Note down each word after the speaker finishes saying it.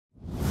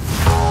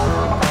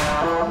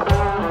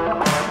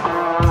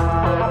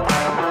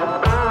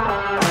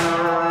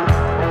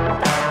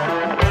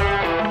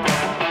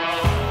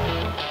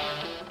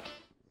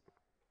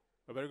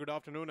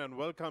afternoon and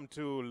welcome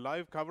to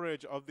live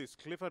coverage of this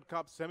Clifford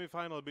Cup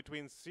semi-final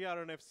between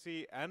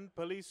CRNFC and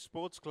Police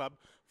Sports Club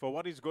for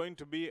what is going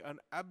to be an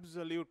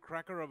absolute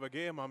cracker of a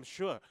game, I'm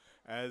sure,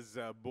 as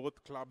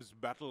both clubs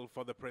battle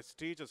for the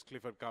prestigious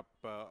Clifford Cup,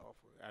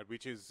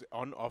 which is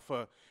on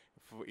offer.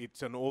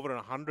 It's an over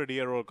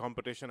 100-year-old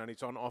competition, and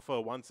it's on offer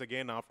once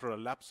again after a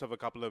lapse of a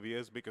couple of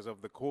years because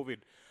of the COVID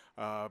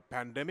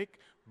pandemic.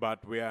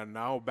 But we are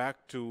now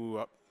back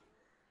to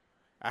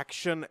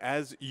action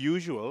as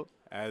usual,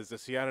 as the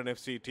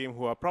CRNFC team,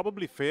 who are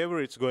probably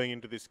favourites going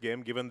into this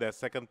game given their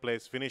second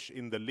place finish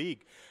in the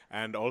league,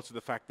 and also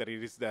the fact that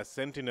it is their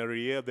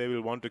centenary year. They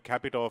will want to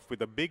cap it off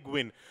with a big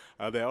win.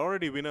 They're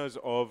already winners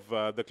of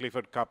the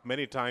Clifford Cup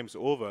many times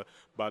over,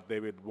 but they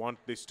would want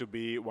this to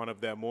be one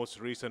of their most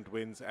recent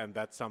wins, and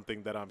that's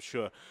something that I'm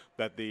sure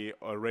that the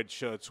red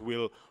shirts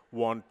will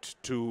want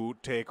to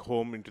take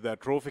home into their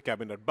trophy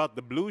cabinet. But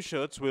the blue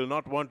shirts will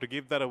not want to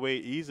give that away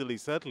easily,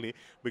 certainly,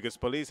 because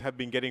Police have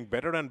been getting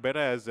better and better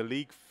as the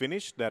league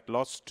finished. That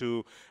loss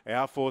to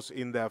Air Force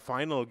in their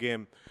final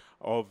game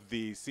of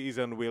the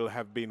season will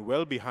have been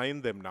well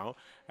behind them now,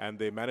 and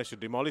they managed to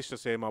demolish the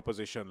same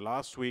opposition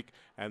last week,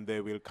 and they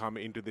will come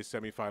into this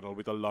semi-final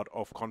with a lot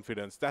of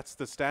confidence. That's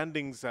the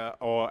standings,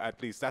 or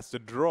at least that's the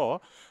draw.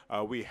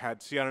 We had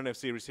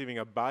CRNFC receiving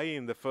a bye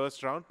in the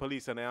first round.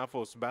 Police and Air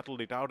Force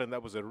battled it out, and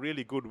that was a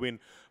really good win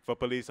for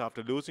Police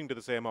after losing to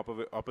the same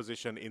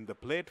opposition in the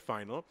plate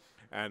final.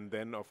 And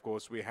then, of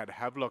course, we had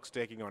Havelocks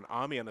taking on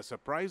Army, and a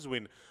surprise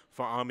win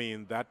for Army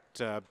in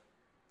that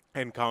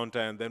encounter.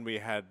 And then we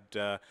had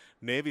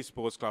Navy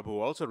Sports Club, who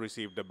also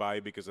received a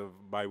bye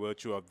by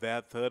virtue of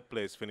their third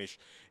place finish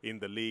in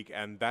the league,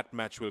 and that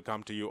match will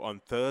come to you on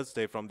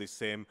Thursday from the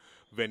same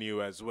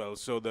venue as well.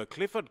 So the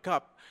Clifford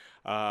Cup,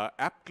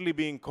 aptly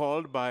being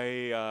called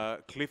by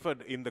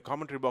Clifford in the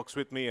commentary box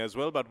with me as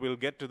well, but we'll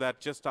get to that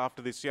just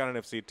after the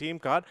CRNFC team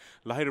card.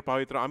 Lahiru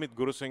Pavitra, Amit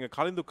Gurusinghe,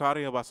 Kalindu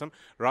Kariyawasam,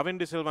 Ravin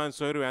De Silva and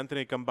Soiru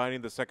Anthony combined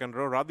in the second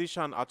row.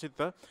 Radhishan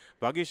Achitha,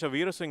 Vagisha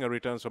Veerasinghe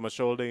returns from a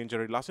shoulder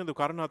injury. Lasindu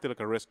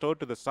Karunatilaka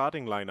restored to the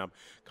starting lineup.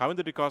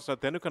 Kavindu De Costa,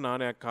 Tenuka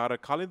Nanayakara,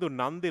 Kalindu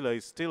Nandila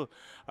is still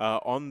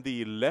on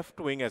the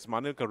left wing as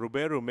Manilka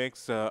Ruberu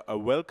makes a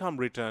welcome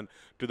return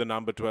to the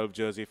number 12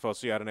 jersey for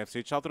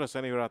CRNFC. Chatura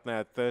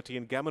Seniviratne at 13.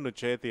 Gamanu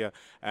Chetia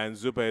and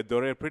Zubair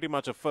Dore, pretty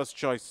much a first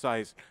choice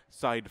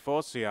side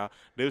for Sia.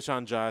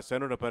 Dilshan Jaya,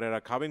 Senura Pereira,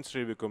 Kavin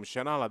Srivikum,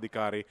 Shenal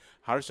Adhikari,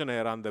 Harshan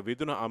Heranda,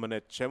 Viduna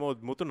Amanet, Chemod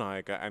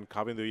Mutunayaka and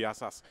Kavindu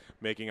Yasas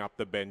making up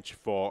the bench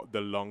for the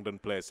Longdon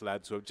Place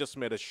lads, who have just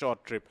made a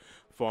short trip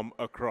from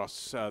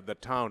across the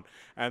town.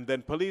 And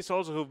then Police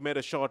also, who've made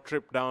a short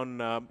trip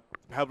down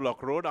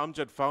Havelock Road.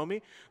 Amjad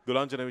Faumi,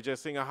 Dulanjana Vijay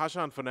Singh,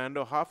 Hashan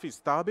Fernando,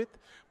 Hafiz Thabit,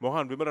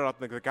 Mohan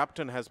Vimararatne, the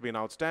captain, has been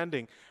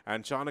outstanding,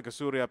 and Chanaka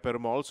Surya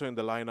Perum also in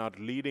the line-out,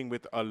 leading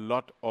with a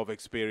lot of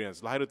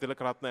experience. Lahiru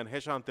Tilakaratne and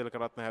Heshan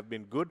Tilakaratne have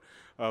been good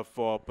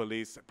for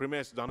Police.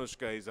 Primesh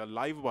Danushka is a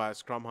live wire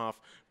scrum half.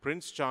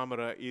 Prince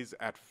Chamara is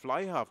at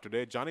fly half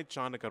today. Janit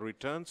Chanaka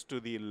returns to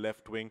the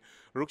left wing.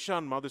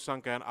 Rukshan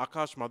Madhusanka and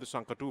Akash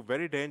Madhusanka, two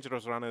very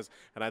dangerous runners,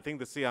 and I think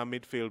the CR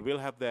midfield will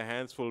have their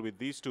hands full with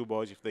these two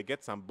boys if they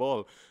get some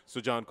ball.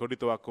 Sujan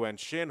Koditoaku and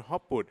Shane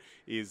Hopwood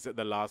is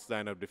the last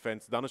line of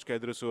defense. Danushka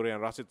Edrusuri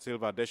and Rasid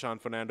Silva, Deshan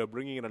Fernando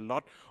bringing in a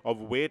lot of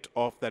weight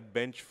off that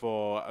bench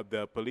for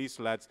the Police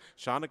lads.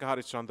 Shanaka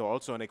Harishchandra,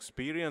 also an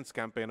experienced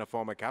campaigner,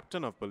 former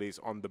captain of Police,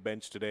 on the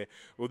bench today.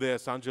 Udaya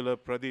Sanjula,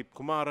 Pradeep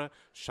Kumara,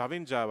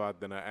 Shavin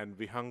Javardhana and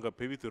Vihanga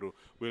Pivituru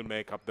will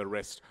make up the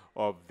rest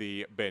of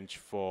the bench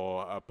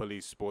for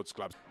Police Sports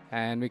Club.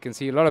 And we can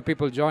see a lot of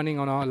people joining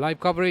on our live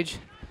coverage.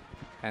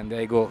 And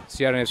there you go,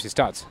 CRNFC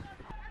starts.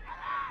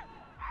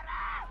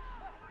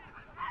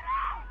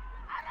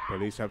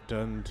 Police have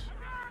turned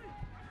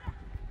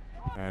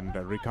and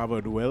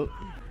recovered well.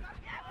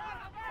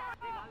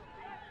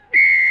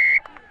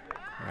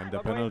 And the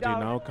penalty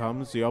now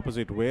comes the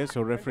opposite way.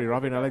 So referee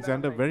Ravin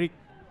Alexander very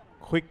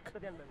quick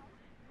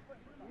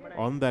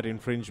on that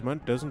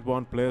infringement. Doesn't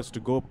want players to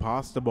go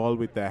past the ball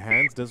with their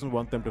hands. Doesn't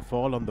want them to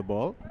fall on the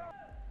ball.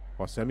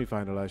 Or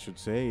semi-final, I should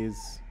say,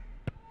 is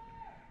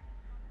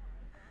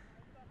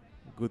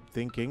good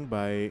thinking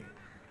by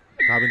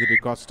Kavindu De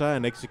Costa,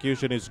 and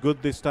execution is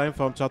good this time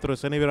from Chatura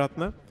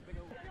Seniviratne.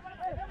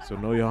 So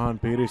no Johan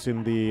Piris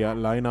in the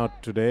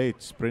line-out today.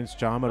 It's Prince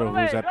Chamara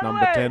who's at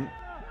number 10.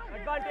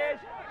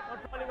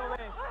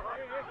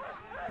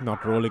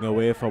 Not rolling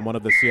away from one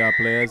of the CR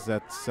players.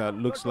 That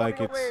looks like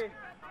it's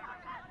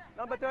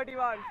number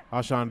 31.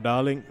 Ashan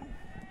Darling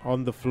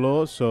on the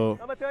floor. So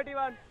number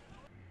 31.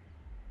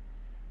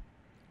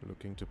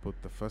 Looking to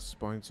put the first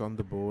points on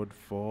the board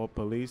for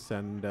Police,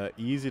 and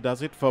easy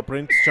does it for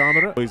Prince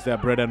Chamara. Is their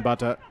bread and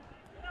butter.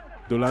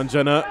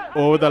 Dulanjana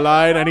over the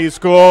line and he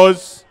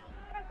scores.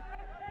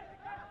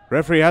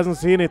 Referee hasn't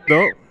seen it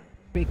though.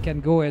 Pick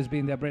and go has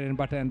been their bread and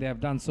butter, and they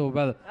have done so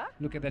well.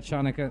 Look at that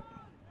Chanaka.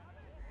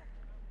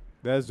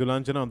 There's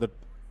Dulanjana on the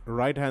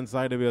right hand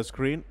side of your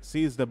screen.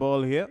 Sees the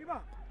ball here.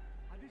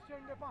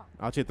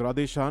 Achit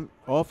Radhishan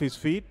off his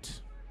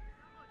feet.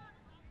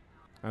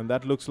 And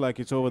that looks like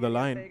it's over the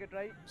line.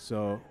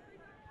 So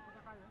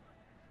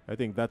I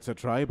think that's a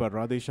try, but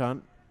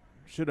Radhishan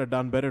should have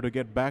done better to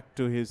get back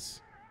to his...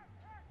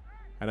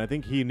 And I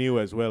think he knew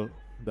as well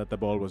that the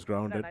ball was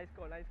grounded. Nice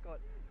call, nice call.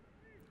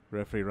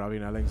 Referee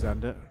Ravin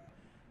Alexander.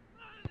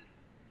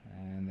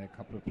 And a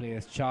couple of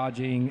players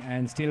charging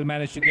and still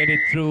managed to get it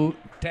through.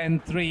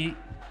 10-3.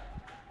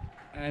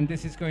 And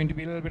this is going to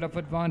be a little bit of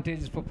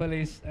advantage for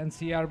police, and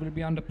CR will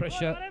be under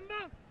pressure.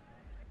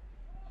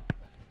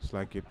 It's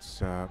like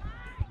it's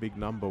big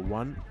number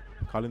 1,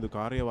 Kalindu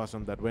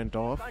Karyavasan, that went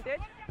off.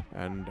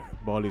 And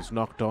ball is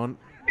knocked on.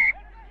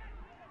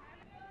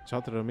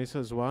 Chathra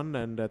misses one,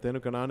 and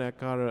Tenukanane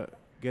Akkara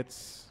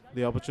gets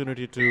the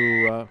opportunity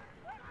to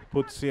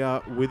put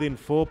Sia within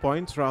 4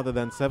 points rather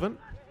than 7.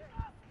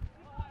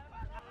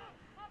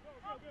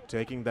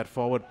 Taking that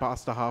forward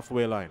past the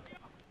halfway line.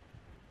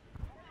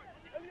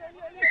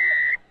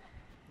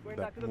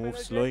 That move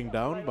slowing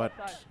down, but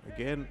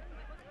again,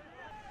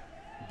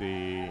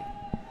 the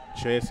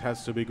chase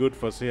has to be good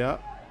for Sia.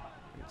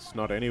 It's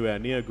not anywhere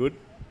near good,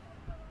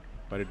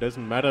 but it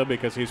doesn't matter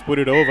because he's put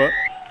it over.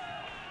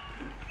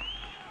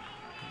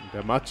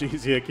 The much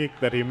easier kick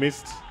that he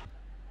missed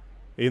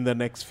in the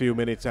next few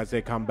minutes as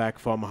they come back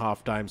from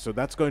half-time. So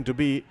that's going to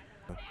be...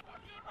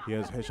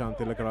 Here's Heshan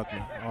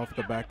Tilakaratne off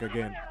the back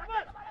again.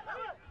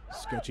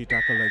 Sketchy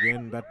tackle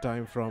again, that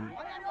time from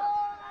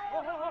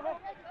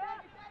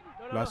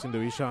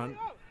Lasindu Ishan.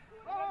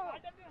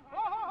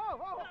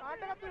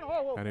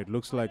 And it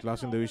looks like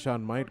Lasindu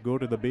Ishan might go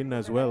to the bin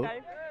as well.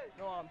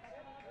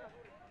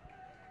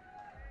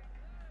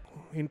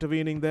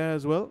 Intervening there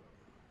as well.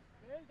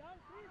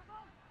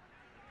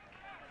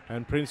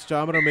 And Prince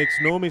Chamara makes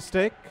no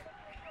mistake.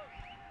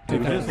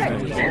 And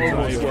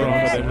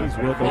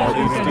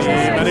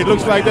it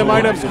looks like they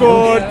might have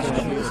scored.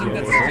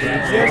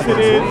 Yes, it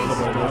is.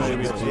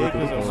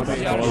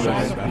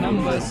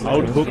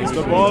 Outhooked.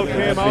 The ball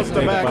came out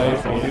the back.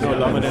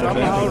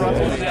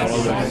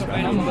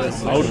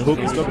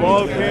 Outhooked. The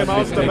ball came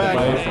out the back.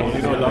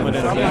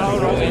 Somehow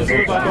Rajan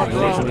Silva got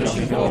round. To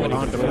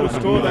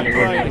score that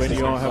try when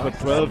you have a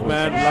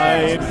 12-man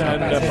line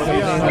and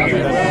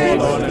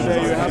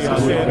there you have to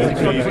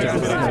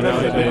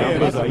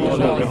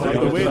say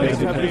the way things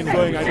have been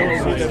going, I don't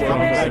see them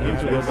coming back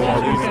into the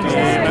ball.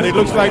 And it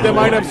looks like they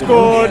might have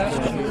scored.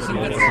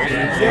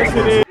 Yes,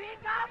 it is.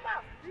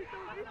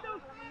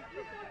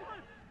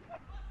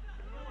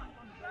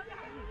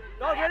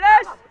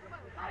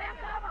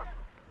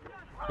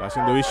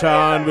 Lasindu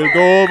Ishan will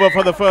go over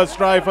for the first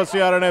try for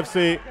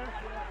CRNFC.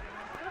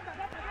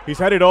 He's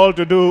had it all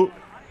to do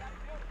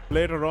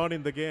later on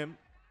in the game.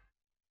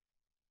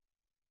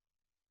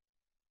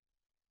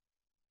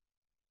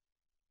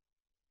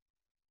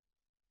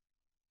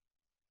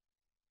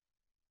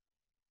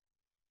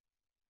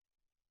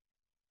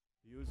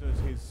 Uses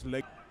his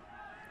leg.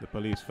 The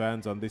police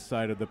fans on this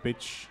side of the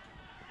pitch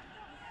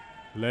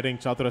letting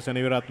Chathra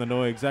Seniviratne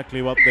know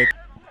exactly what they...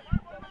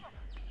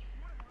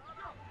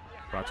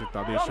 Prachit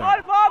Adishan.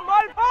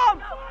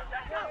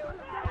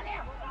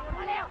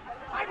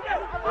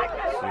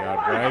 They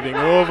are driving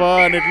over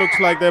and it looks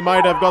like they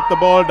might have got the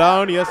ball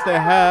down. Yes, they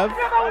have.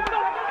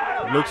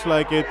 Looks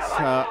like it's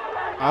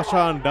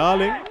Ashan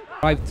Darling.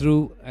 Drive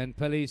through and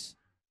police.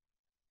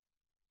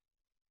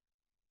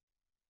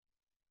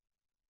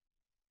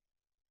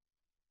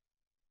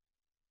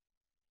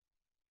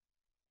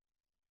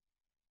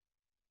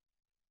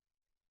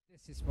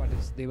 This is what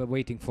they were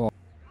waiting for.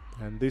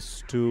 And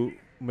this to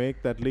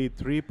make that lead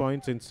 3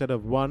 points instead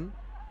of 1.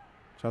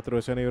 Chathra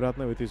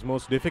Seniviratne with his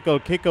most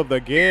difficult kick of the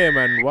game,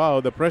 and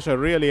wow, the pressure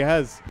really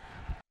has